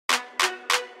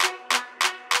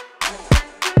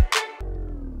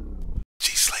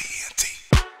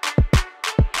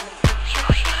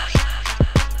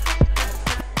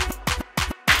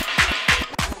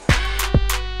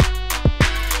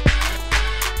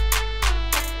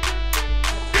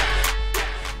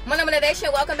Innovation.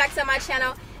 Welcome back to my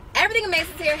channel. Everything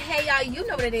Amazing here. Hey y'all, you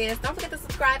know what it is. Don't forget to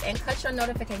subscribe and cut your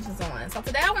notifications on. So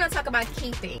today I want to talk about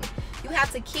keeping. You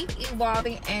have to keep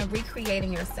evolving and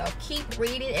recreating yourself. Keep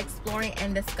reading, exploring,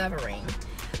 and discovering.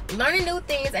 Learning new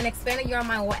things and expanding your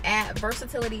mind will add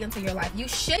versatility into your life. You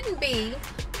shouldn't be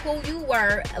who you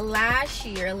were last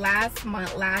year, last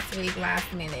month, last week,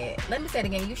 last minute. Let me say it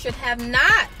again. You should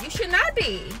not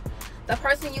be the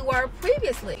person you were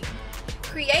previously.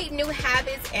 Create new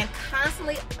habits and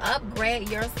constantly upgrade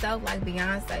yourself, like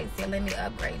Beyonce said, let me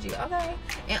upgrade you, okay?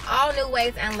 In all new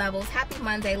ways and levels. Happy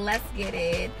Monday. Let's get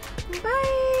it.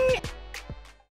 Bye.